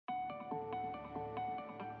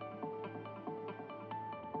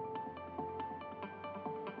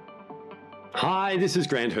Hi, this is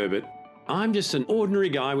Grant Herbert. I'm just an ordinary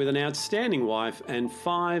guy with an outstanding wife and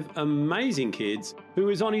 5 amazing kids who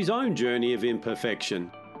is on his own journey of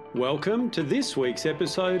imperfection. Welcome to this week's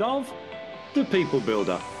episode of The People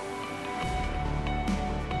Builder.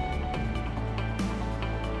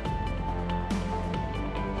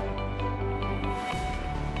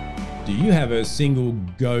 Do you have a single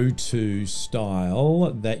go-to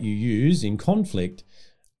style that you use in conflict,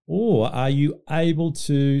 or are you able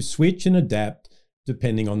to switch and adapt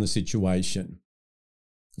depending on the situation?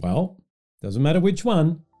 Well, doesn't matter which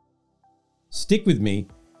one. Stick with me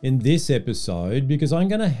in this episode because I'm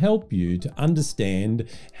going to help you to understand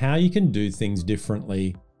how you can do things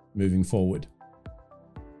differently moving forward.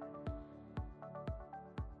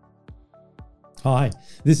 Hi,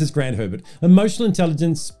 this is Grant Herbert, Emotional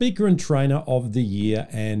Intelligence Speaker and Trainer of the Year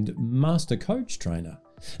and Master Coach Trainer.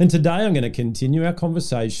 And today I'm going to continue our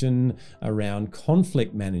conversation around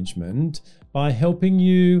conflict management by helping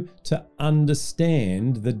you to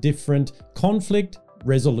understand the different conflict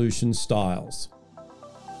resolution styles.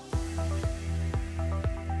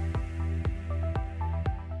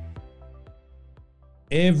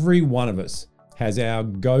 Every one of us has our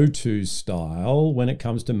go-to style when it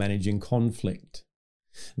comes to managing conflict.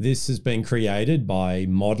 This has been created by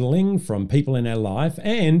modeling from people in our life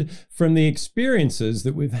and from the experiences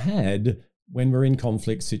that we've had when we're in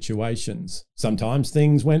conflict situations. Sometimes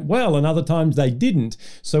things went well and other times they didn't.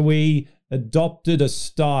 So we adopted a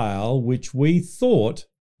style which we thought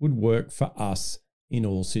would work for us in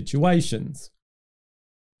all situations.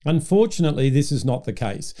 Unfortunately, this is not the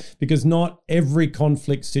case because not every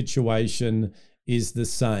conflict situation is the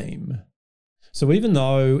same. So even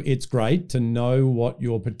though it's great to know what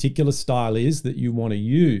your particular style is that you want to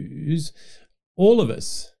use, all of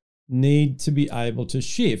us need to be able to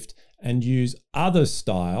shift and use other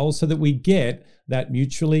styles so that we get that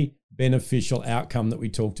mutually beneficial outcome that we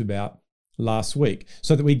talked about last week,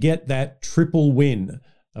 so that we get that triple win,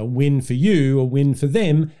 a win for you, a win for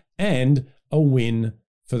them, and a win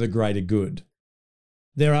for the greater good.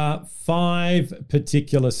 There are 5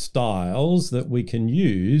 particular styles that we can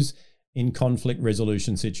use in conflict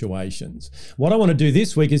resolution situations. What I want to do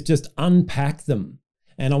this week is just unpack them.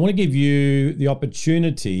 And I want to give you the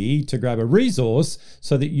opportunity to grab a resource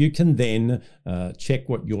so that you can then check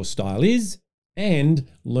what your style is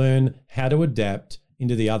and learn how to adapt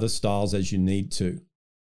into the other styles as you need to.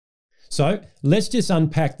 So let's just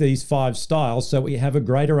unpack these 5 styles so we have a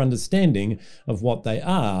greater understanding of what they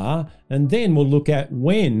are, and then we'll look at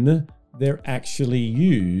when they're actually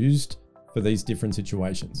used for these different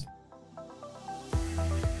situations.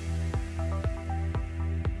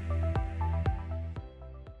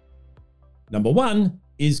 Number 1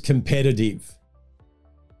 is competitive.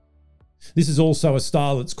 This is also a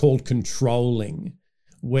style that's called controlling,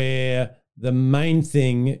 where the main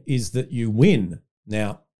thing is that you win.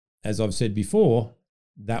 Now, as I've said before,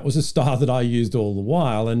 that was a style that I used all the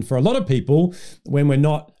while. And for a lot of people, when we're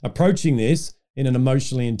not approaching this in an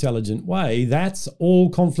emotionally intelligent way, that's all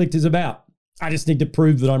conflict is about. I just need to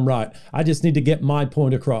prove that I'm right. I just need to get my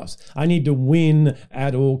point across. I need to win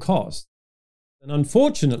at all costs. And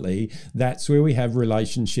unfortunately, that's where we have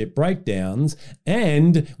relationship breakdowns,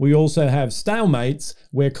 and we also have stalemates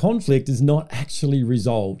where conflict is not actually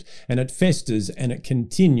resolved and it festers and it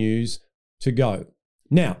continues to go.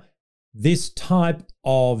 Now, this type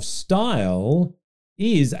of style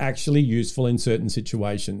is actually useful in certain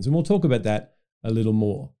situations, and we'll talk about that a little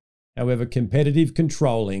more. However, competitive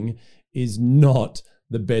controlling is not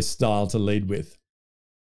the best style to lead with.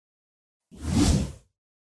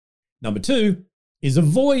 Number 2 is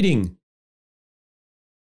avoiding.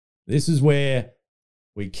 This is where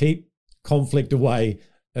we keep conflict away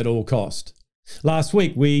at all cost. Last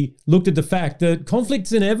week, we looked at the fact that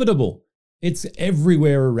conflict's inevitable. It's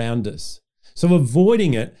everywhere around us. So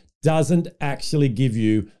avoiding it doesn't actually give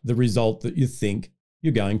you the result that you think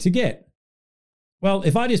you're going to get. Well,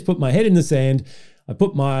 if I just put my head in the sand, I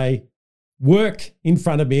put my work in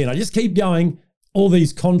front of me and I just keep going, all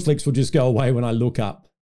these conflicts will just go away when I look up.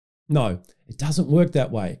 No, it doesn't work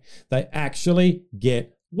that way. They actually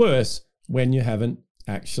get worse when you haven't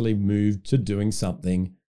actually moved to doing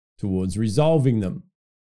something towards resolving them.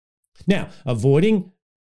 Now, avoiding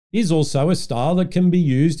is also a style that can be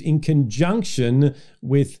used in conjunction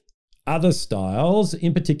with other styles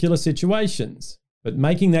in particular situations. But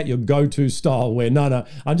making that your go-to style where, no,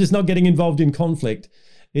 I'm just not getting involved in conflict,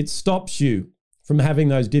 it stops you from having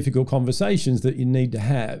those difficult conversations that you need to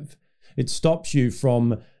have. It stops you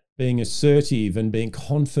from being assertive and being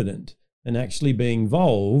confident and actually being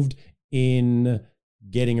involved in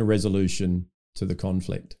getting a resolution to the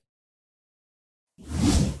conflict.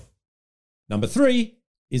 Number 3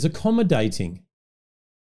 is accommodating.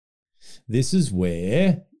 This is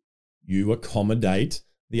where you accommodate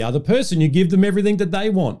the other person. You give them everything that they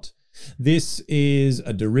want. This is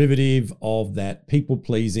a derivative of that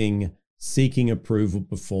people-pleasing, seeking approval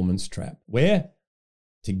performance trap, where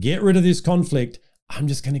to get rid of this conflict, I'm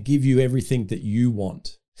just going to give you everything that you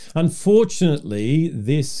want. Unfortunately,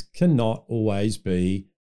 this cannot always be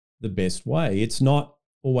the best way. It's not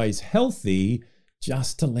always healthy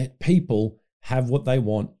just to let people have what they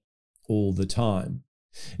want all the time.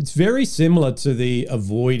 It's very similar to the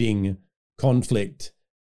avoiding conflict.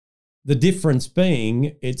 The difference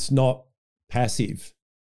being it's not passive.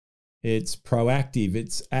 It's proactive.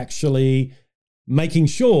 It's actually making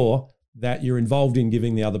sure that you're involved in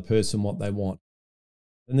giving the other person what they want.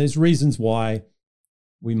 And there's reasons why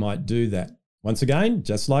we might do that. Once again,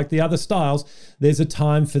 just like the other styles, there's a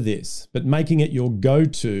time for this, but making it your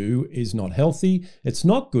go-to is not healthy. It's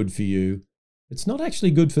not good for you. It's not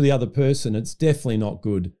actually good for the other person. It's definitely not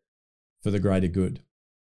good for the greater good.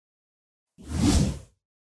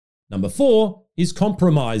 Number 4 is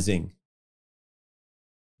compromising.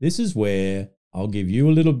 This is where I'll give you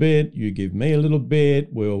a little bit, you give me a little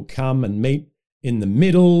bit, we'll come and meet in the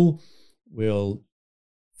middle, we'll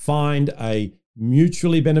find a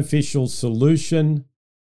mutually beneficial solution.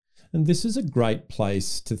 And this is a great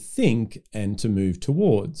place to think and to move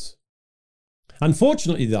towards.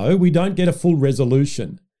 Unfortunately, though, we don't get a full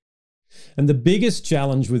resolution. And the biggest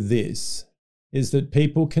challenge with this is that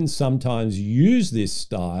people can sometimes use this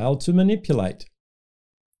style to manipulate,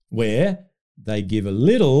 where they give a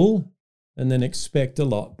little and then expect a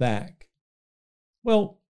lot back.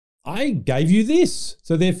 Well, I gave you this,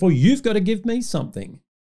 so therefore you've got to give me something.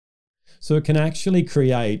 So it can actually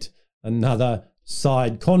create another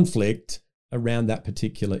side conflict around that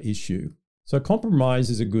particular issue. So compromise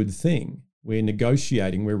is a good thing. We're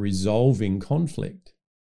negotiating, we're resolving conflict.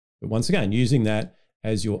 But once again, using that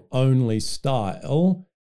as your only style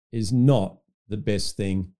is not the best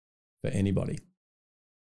thing for anybody.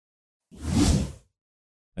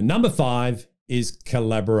 And number 5 is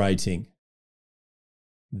collaborating.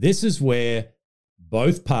 This is where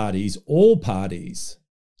both parties, all parties,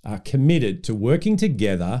 are committed to working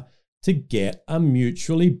together to get a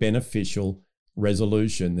mutually beneficial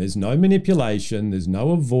resolution. There's no manipulation, there's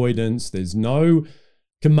no avoidance, there's no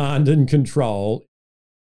command and control.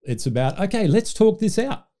 It's about, okay, let's talk this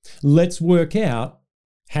out. Let's work out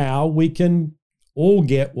how we can all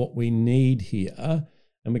get what we need here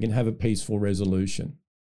and we can have a peaceful resolution.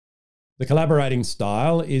 The collaborating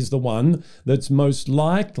style is the one that's most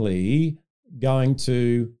likely going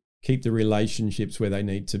to keep the relationships where they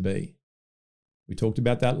need to be. We talked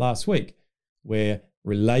about that last week, where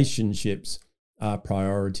relationships are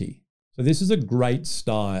priority. So this is a great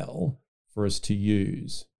style for us to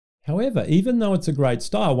use. However, even though it's a great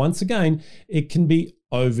style, once again, it can be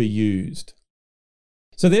overused.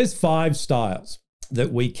 So there's 5 styles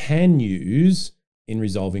that we can use in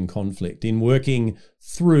resolving conflict, in working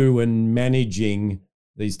through and managing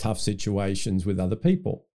these tough situations with other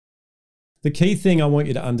people. The key thing I want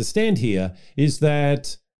you to understand here is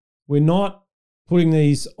that we're not putting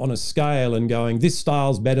these on a scale and going, this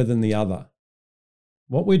style's better than the other.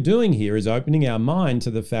 What we're doing here is opening our mind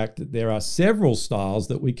to the fact that there are several styles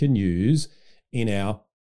that we can use in our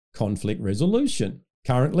conflict resolution.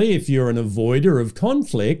 Currently, if you're an avoider of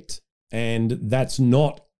conflict, and that's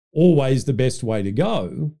not always the best way to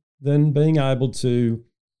go, then being able to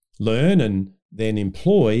learn and then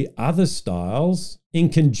employ other styles in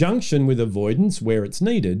conjunction with avoidance where it's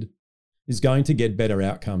needed is going to get better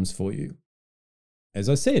outcomes for you. As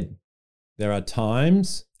I said, there are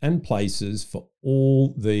times and places for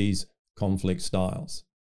all these conflict styles.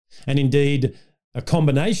 And indeed, a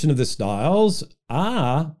combination of the styles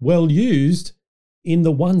are well used in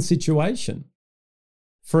the one situation.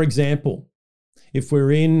 For example, if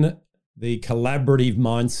we're in the collaborative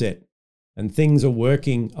mindset and things are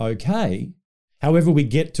working okay, however, we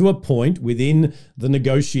get to a point within the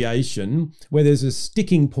negotiation where there's a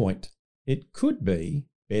sticking point, it could be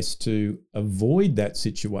best to avoid that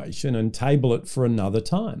situation and table it for another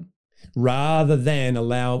time, rather than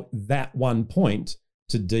allow that one point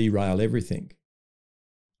to derail everything.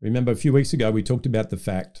 Remember, a few weeks ago, we talked about the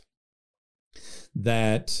fact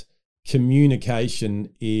that communication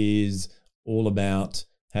is all about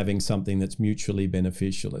having something that's mutually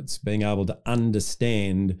beneficial. It's being able to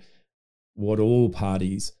understand what all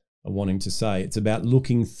parties are wanting to say. It's about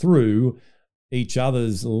looking through each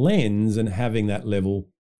other's lens and having that level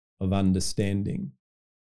of understanding.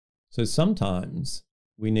 So sometimes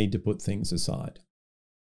we need to put things aside.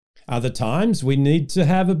 Other times we need to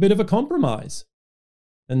have a bit of a compromise.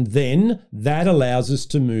 And then that allows us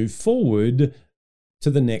to move forward to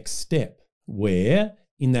the next step, where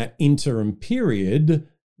in that interim period,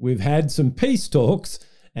 we've had some peace talks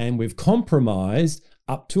and we've compromised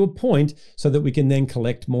up to a point so that we can then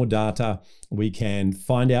collect more data. We can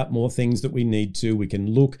find out more things that we need to. We can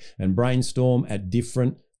look and brainstorm at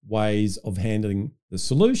different ways of handling the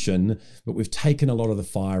solution, but we've taken a lot of the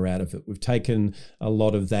fire out of it. We've taken a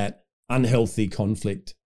lot of that unhealthy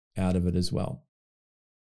conflict out of it as well.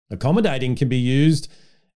 Accommodating can be used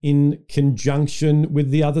in conjunction with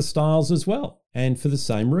the other styles as well, and for the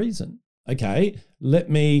same reason. Okay, let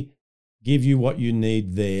me give you what you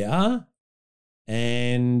need there,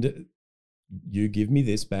 and you give me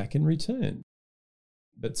this back in return.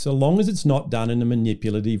 But so long as it's not done in a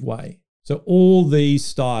manipulative way. So all these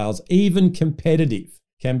styles, even competitive,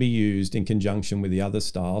 can be used in conjunction with the other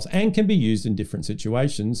styles and can be used in different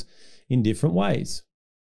situations in different ways.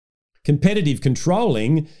 Competitive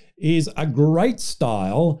controlling is a great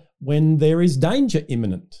style when there is danger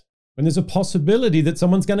imminent, when there's a possibility that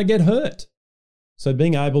someone's going to get hurt. So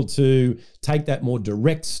being able to take that more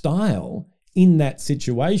direct style in that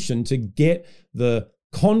situation to get the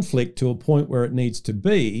conflict to a point where it needs to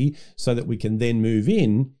be so that we can then move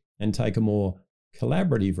in and take a more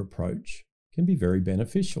collaborative approach can be very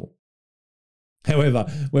beneficial. However,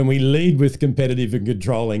 when we lead with competitive and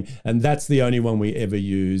controlling, and that's the only one we ever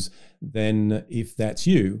use, then if that's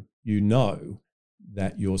you, you know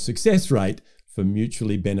that your success rate for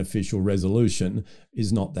mutually beneficial resolution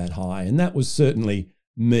is not that high. And that was certainly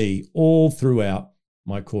me all throughout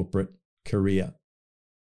my corporate career.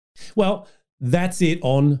 Well, that's it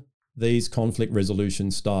on these conflict resolution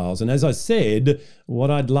styles. And as I said, what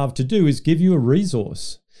I'd love to do is give you a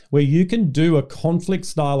resource where you can do a conflict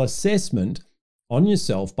style assessment on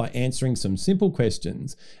yourself by answering some simple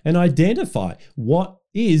questions and identify what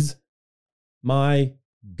is my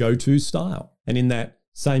go-to style. And in that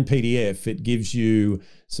same PDF, it gives you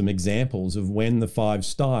some examples of when the 5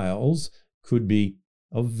 styles could be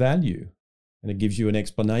of value. And it gives you an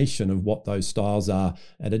explanation of what those styles are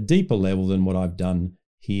at a deeper level than what I've done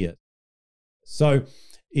here. So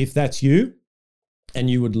if that's you and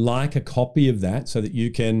you would like a copy of that so that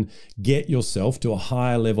you can get yourself to a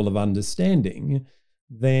higher level of understanding,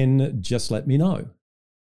 then just let me know.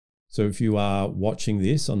 So if you are watching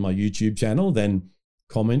this on my YouTube channel, then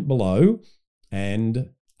comment below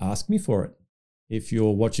and ask me for it. If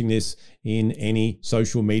you're watching this in any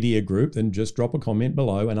social media group, then just drop a comment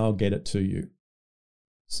below and I'll get it to you.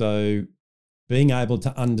 So being able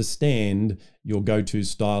to understand your go-to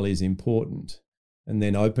style is important, and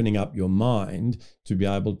then opening up your mind to be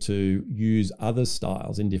able to use other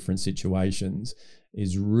styles in different situations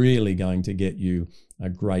is really going to get you a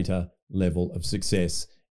greater level of success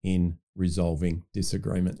in resolving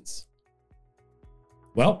disagreements.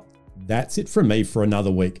 Well, that's it from me for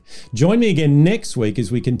another week. Join me again next week as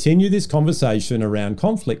we continue this conversation around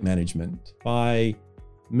conflict management by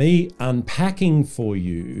me unpacking for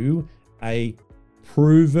you a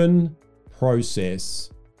proven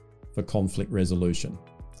process for conflict resolution.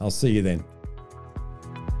 I'll see you then.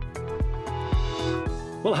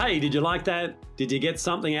 Well, hey, did you like that? Did you get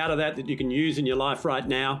something out of that you can use in your life right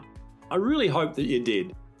now? I really hope that you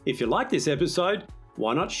did. If you like this episode,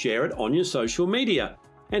 why not share it on your social media?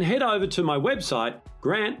 And head over to my website,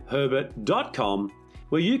 grantherbert.com,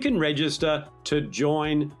 where you can register to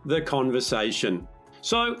join the conversation.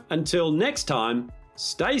 So until next time,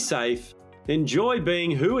 stay safe, enjoy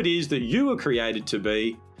being who it is that you were created to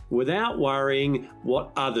be without worrying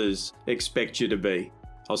what others expect you to be.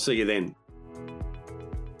 I'll see you then.